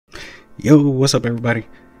Yo, what's up everybody?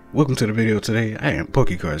 Welcome to the video today. I am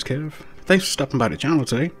Pokecards Kev. Thanks for stopping by the channel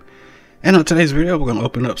today. And on today's video, we're going to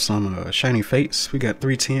open up some shiny fates. We got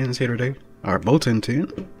 3 10s here today. Our Boltund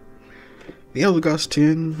 10, the Eldegoss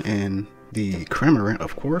 10, and the Cramorant,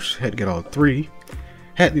 of course. Had to get all 3.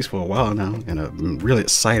 Had these for a while now, and I'm really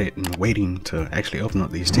excited and waiting to actually open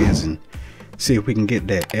up these 10s and see if we can get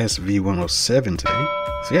that SV107 today.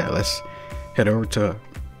 So yeah, let's head over to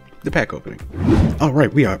the pack opening.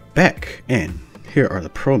 Alright, we are back, and here are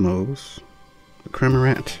the promos. The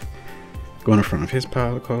Cramorant going in front of his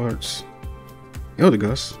pile of cards,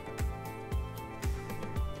 Eldegoss,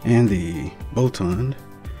 and the Boltund.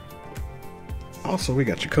 Also, we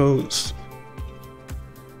got your codes.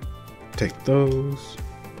 Take those,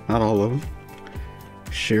 not all of them.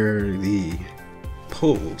 Share the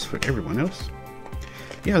pulls for everyone else.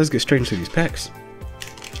 Yeah, let's get straight into these packs.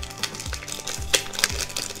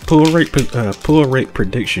 Pull rate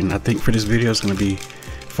prediction. I think for this video is going to be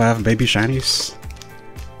 5 baby shinies,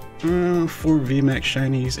 4 Vmax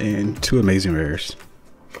shinies, and 2 amazing rares.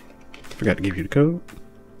 Forgot to give you the code.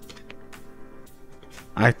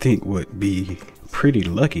 I think would be pretty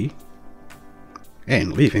lucky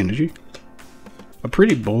and leaf energy. A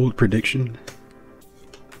pretty bold prediction.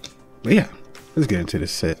 But yeah, let's get into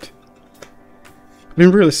this set.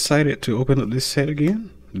 Been real excited to open up this set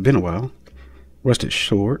again. It's been a while. Rusted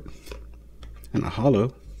sword and a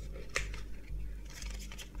hollow.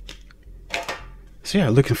 So yeah,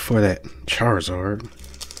 looking for that Charizard.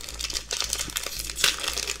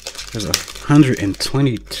 There's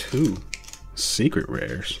 122 secret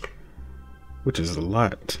rares, which is a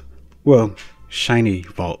lot. Well, shiny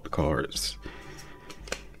vault cards.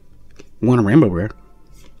 1 rainbow rare.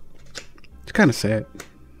 It's kind of sad.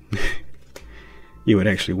 You would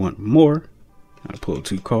actually want more. I pulled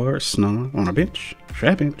 2 cards: Snow on a bench,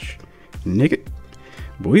 Trapinch, Nicket,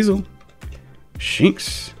 Buizel,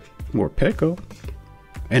 Shinx, more Peko,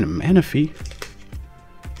 and a Manaphy.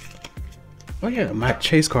 Oh yeah, my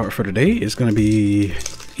chase card for today is going to be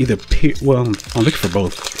either I'm looking for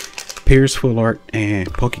both Pierce Full Art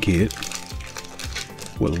and Pokekid.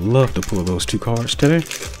 Would love to pull those 2 cards today.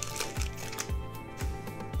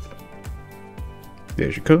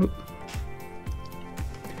 There's your code.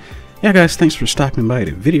 Yeah guys, thanks for stopping by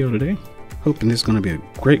the video today. Hoping this is going to be a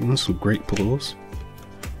great one, some great pulls.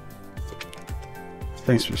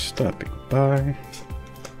 Thanks for stopping by.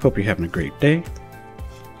 Hope you're having a great day.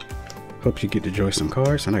 Hope you get to enjoy some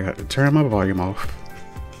cards, and I got to turn my volume off.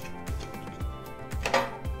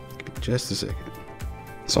 Give me just a second.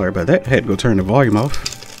 Sorry about that, I had to go turn the volume off.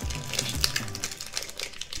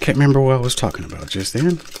 Can't remember what I was talking about just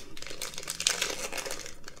then.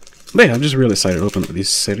 But yeah, I'm just really excited to open up this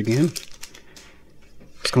set again.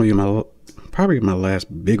 It's going to be probably my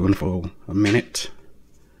last big one for a minute.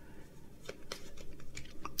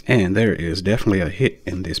 And there is definitely a hit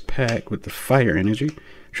in this pack with the fire energy.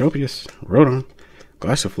 Tropius, Rodon,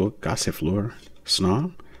 Gossifleur,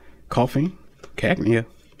 Snom, Coughing, Cagnia,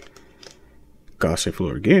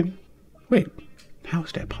 Gossifleur again. Wait, how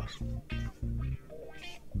is that possible?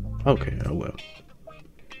 Okay, oh well.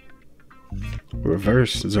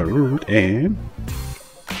 Reverse Zarude, and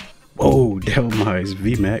whoa, Eldegoss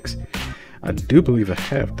Vmax. I do believe I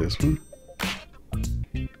have this one.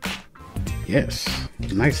 Yes,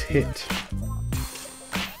 nice hit.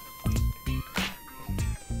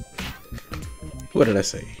 What did I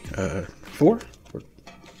say? 4 or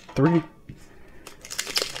 3?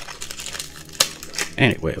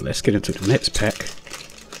 Anyway, let's get into the next pack.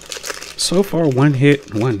 So far, 1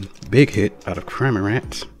 hit, 1 big hit out of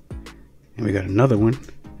Cramorant. And we got another one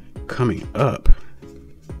coming up.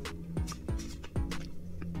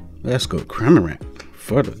 Let's go Cramorant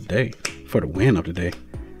for the day, for the win of the day.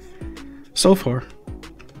 So far,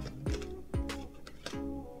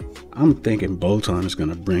 I'm thinking Boltund is going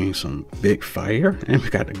to bring some big fire. And we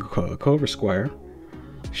got the Cover Squire,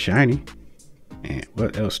 Shiny. And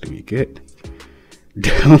what else do we get?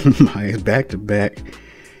 Down my back to back.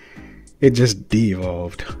 It just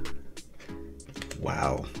de-evolved.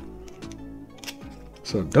 Wow.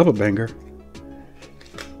 So double banger.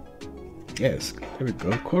 Yes, there we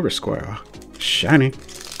go. Cover Squire, Shiny.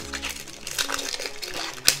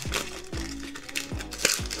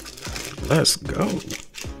 Let's go.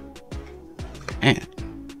 And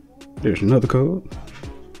there's another code.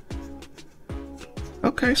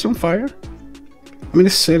 Okay, some fire. I mean,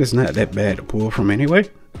 this set is not that bad to pull from anyway.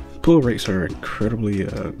 Pull rates are incredibly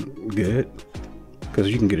good because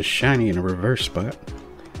you can get a shiny in a reverse spot.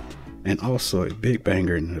 And also a big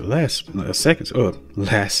banger in the last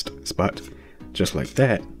spot, just like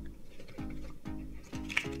that.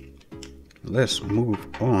 Let's move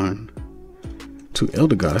on to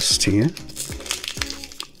Eldegoss 10.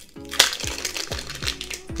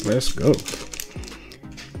 Let's go.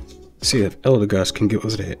 See if Eldegoss can get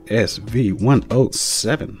us that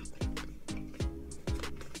SV107.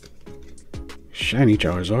 Shiny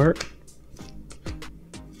Charizard.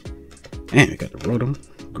 And we got the Rotom,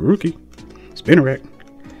 Grookey, Spinarak,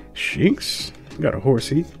 Shinx. We got a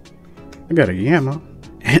Horsey. I got a Yama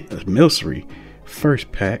and a Milcery.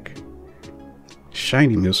 First pack.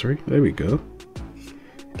 Shiny Milcery. There we go.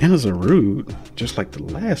 And a Zarude, just like the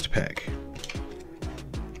last pack.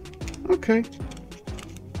 Okay.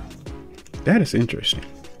 That is interesting.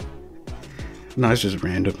 No, it's just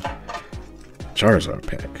random. Charizard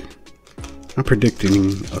pack. I'm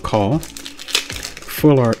predicting a call.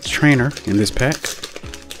 Full art trainer in this pack.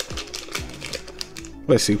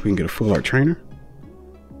 Let's see if we can get a full art trainer.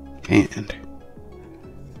 And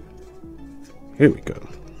here we go.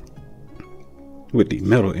 With the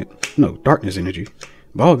darkness energy.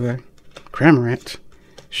 Ball Guy, Cramorant,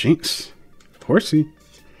 Shinx, Horsey,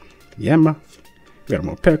 Yama. We got a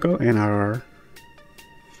Morpeko and our,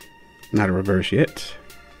 not a reverse yet.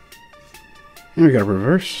 And we got a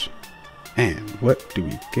reverse. And what do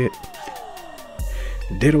we get?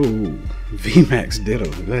 Ditto, Vmax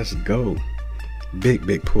Ditto. Let's go.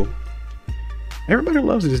 Big pull. Everybody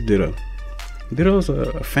loves this Ditto. Ditto's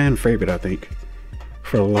a fan favorite, I think,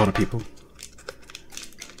 for a lot of people.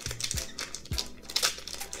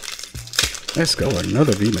 Let's go,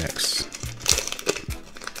 another Vmax.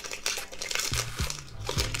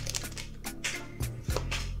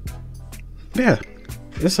 Yeah,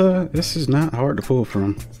 this is not hard to pull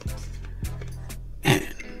from. And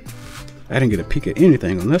I didn't get a peek at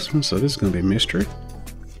anything on this one, so this is gonna be a mystery.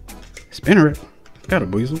 Spinarak, got a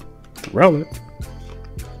Weasel, Rowlet,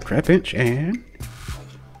 Trapinch, and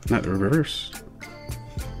not the reverse.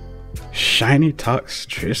 Shiny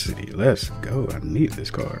Toxtricity. Let's go. I need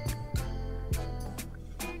this card.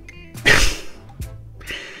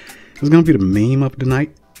 It's gonna be the meme of the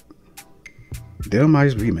night.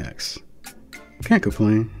 Delmice Vmax. Can't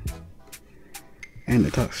complain. And the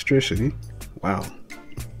Toxtricity. Wow.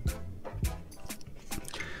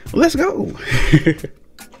 Let's go.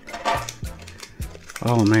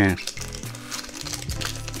 Oh man.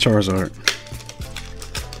 Charizard.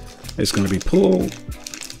 It's gonna be pulled.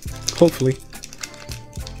 Hopefully.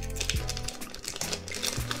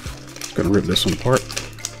 Gonna rip this one apart.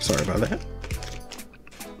 Sorry about that.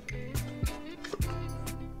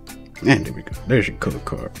 And there we go. There's your code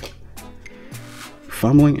card.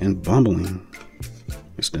 Fumbling and Bumbling.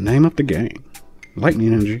 It's the name of the game.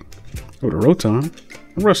 Lightning Energy. With a Rotom.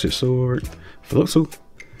 A Rusted Sword. Floatzel.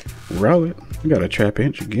 Rowlet. We got a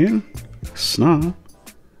Trapinch again. Snom.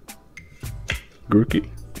 Grookey.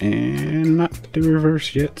 And not the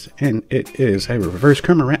reverse yet. And it is a reverse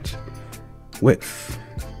Cramorant with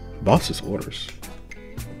Boss's Orders.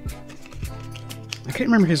 I can't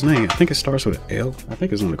remember his name. I think it starts with an L. I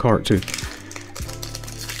think it's on the card too.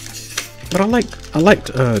 But I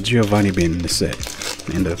liked Giovanni being in the set,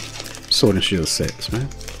 in the Sword and Shield sets, man.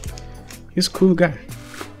 He's a cool guy.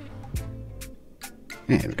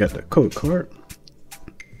 And we got the code card.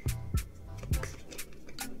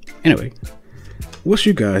 Anyway, what's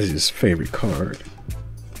you guys' favorite card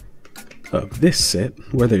of this set?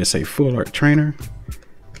 Whether it's a full art trainer.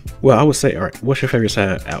 Well, I would say, all right, what's your favorite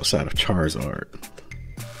side outside of Charizard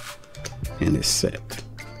in this set?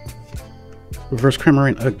 Reverse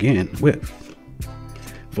Cramorant again with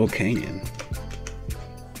Volcanion.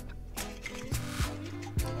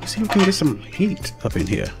 Let's see if we can get some heat up in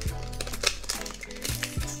here.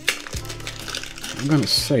 I'm gonna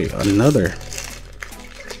say another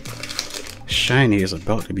shiny is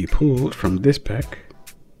about to be pulled from this pack.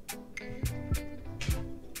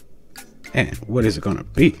 And what is it gonna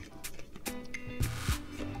be?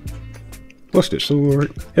 Rusted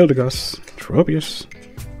Sword, Eldegoss, Tropius,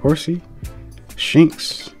 Horsey,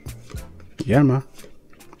 Shinx, Yama,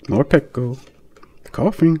 Morpeko,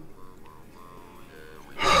 Coughing,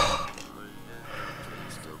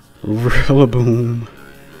 Rillaboom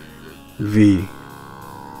V.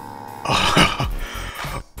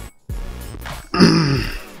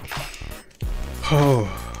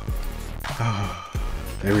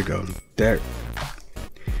 There we go. There.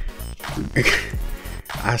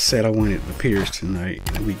 I said I wanted the Pierce tonight,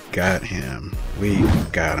 and we got him. We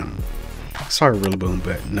got him. Sorry, Rillaboom,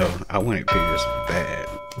 but no, I wanted Pierce bad.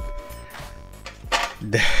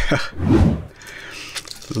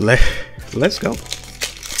 Let's go.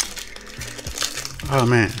 Oh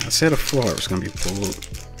man, I said a floor was gonna be pulled.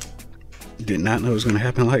 Did not know it was gonna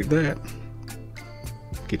happen like that.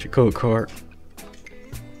 Get your code card.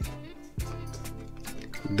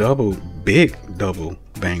 Double big double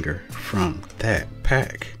banger from that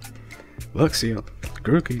pack. Luxio,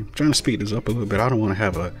 Grookey. I'm trying to speed this up a little bit. I don't want to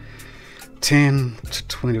have a 10 to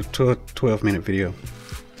 20 to 12 minute video.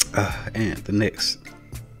 And the next,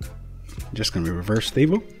 just gonna be Reverse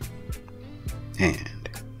Thievul and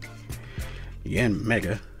Yen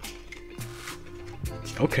Mega.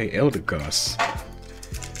 Okay, Eldegoss.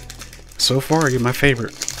 So far, you're my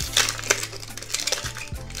favorite.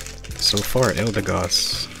 So far,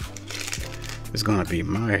 Eldegoss is gonna be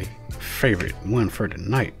my favorite one for the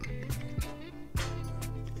night.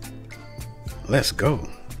 Let's go.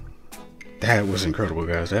 That was incredible,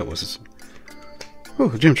 guys. That was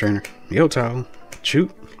Gym Trainer. Yotile, Shoot,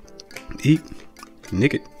 Eat,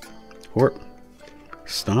 Nickit, Horp,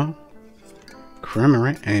 Stomp,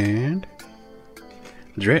 Cramorant, and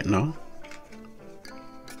Dreadnought.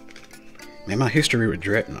 Man, my history with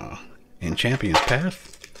Dreadnought in Champions Path.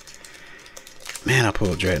 Man, I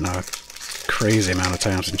pulled Dreadnought crazy amount of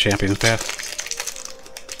times in Champions Path.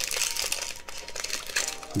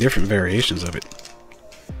 Different variations of it.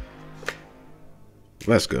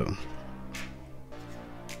 Let's go.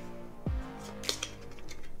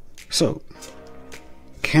 So,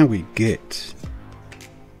 can we get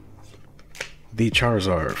the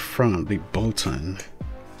Charizard from the Boltund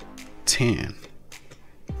 10?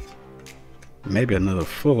 Maybe another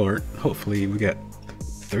full art. Hopefully we got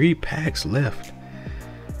 3 packs left.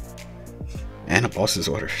 And a boss's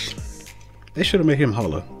orders. They should have made him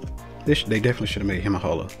holo. They definitely should have made him a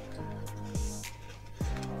holo.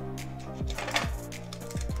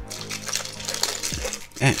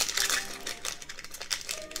 And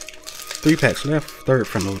 3 packs left, third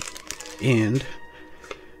from the end.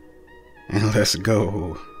 And let's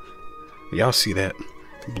go. Y'all see that?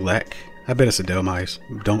 Black. I bet it's a Delmise.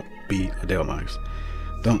 Don't be a Delmise.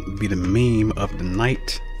 Don't be the meme of the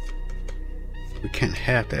night. We can't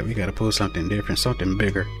have that. We gotta pull something different, something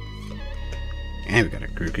bigger. And we got a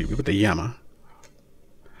Grookey with the Yama.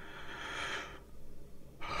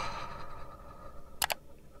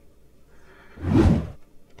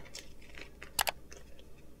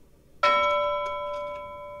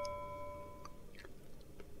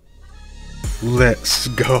 Let's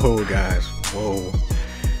go, guys. Whoa.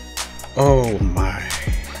 Oh my.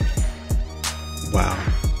 Wow.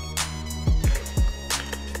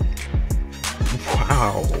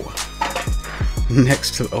 Wow.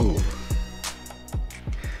 Next to, oh.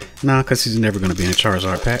 Nah, because he's never going to be in a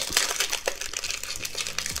Charizard pack.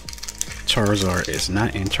 Charizard is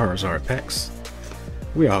not in Charizard packs.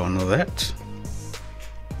 We all know that.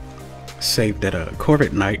 Saved that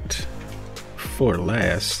Corvette Knight for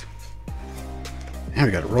last. And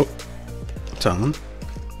we got a Rotom.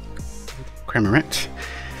 Cramorant.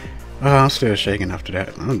 I'm still shaking after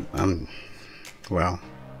that. Wow.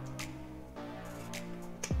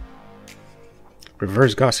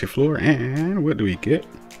 Reverse Gossifleur, and what do we get?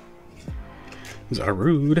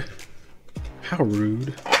 Zarude. How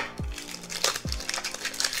rude.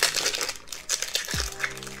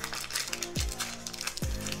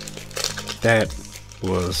 That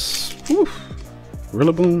was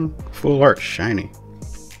Rillaboom full art shiny.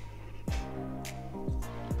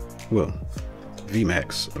 Well,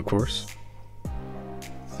 Vmax, of course.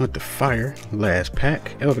 With the fire, last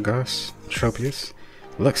pack, Eldegoss, Tropius,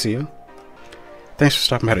 Luxio. Thanks for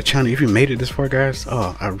stopping by the channel. If you made it this far, guys,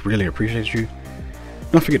 oh, I really appreciate you.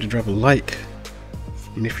 Don't forget to drop a like.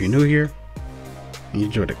 And if you're new here and you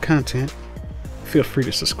enjoy the content, feel free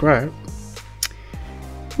to subscribe.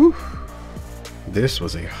 Whew. This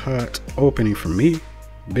was a hot opening for me.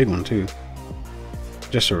 Big one, too.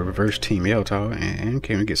 Just a reverse Team Yotile, and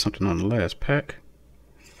can we get something on the last pack?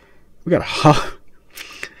 We got a hot.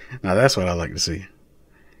 Now that's what I like to see.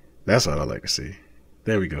 That's what I like to see.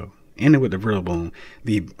 There we go. Ending with the Rillaboom,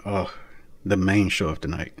 the main show of the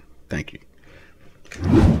night. Thank you.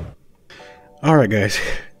 Alright guys,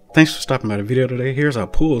 thanks for stopping by the video today. Here's our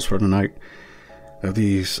pulls for the night of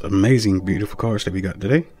these amazing, beautiful cards that we got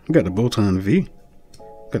today. We got the Boltund V,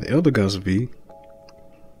 got the Eldegoss V,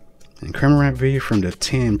 and Cramorant V from the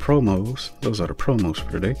 10 promos. Those are the promos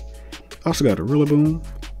for today. Also got a Rillaboom.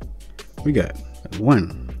 We got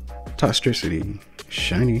 1 Toxtricity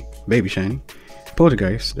Shiny, Baby Shiny.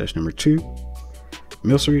 Poltergeist, that's number 2.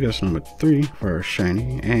 Milcery, that's number 3 for our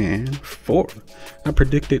Shiny. And 4. I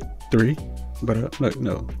predicted 3, but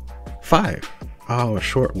no, 5. Oh, a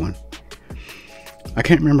short one. I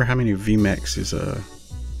can't remember how many VMAX is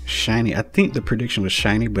Shiny. I think the prediction was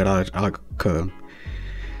Shiny, but I'll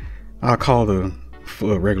call the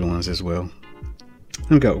regular ones as well.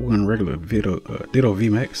 We got 1 regular Ditto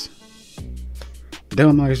VMAX.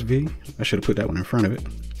 Delmise V. I should have put that one in front of it.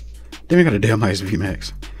 Then we got a Delmise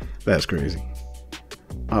VMAX. That's crazy.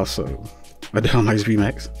 Also, a Eldegoss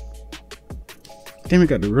Vmax. Then we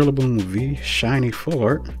got the Boltund V Shiny Full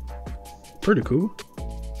Art. Pretty cool.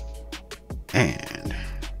 And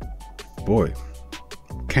boy,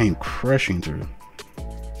 came crushing through.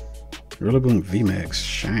 Boltund Vmax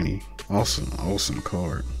Shiny. Awesome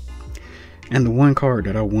card. And the one card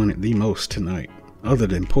that I wanted the most tonight, other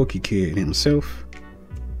than Pokekid himself,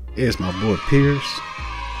 is my boy Pierce.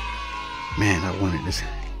 Man, I wanted this.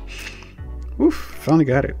 Oof, finally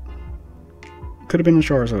got it. Could have been a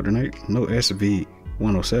Charizard tonight. No SV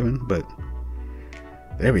 107, but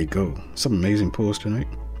there we go. Some amazing pulls tonight.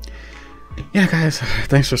 Yeah, guys,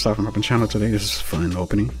 thanks for stopping up on the channel today. This is fun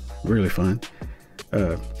opening. Really fun.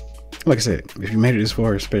 Like I said, if you made it this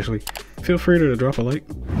far especially, feel free to drop a like.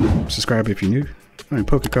 Subscribe if you're new. I'm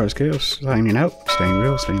Pokécards Chaos, signing out. Staying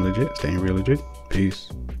real, staying legit, staying real legit. Peace.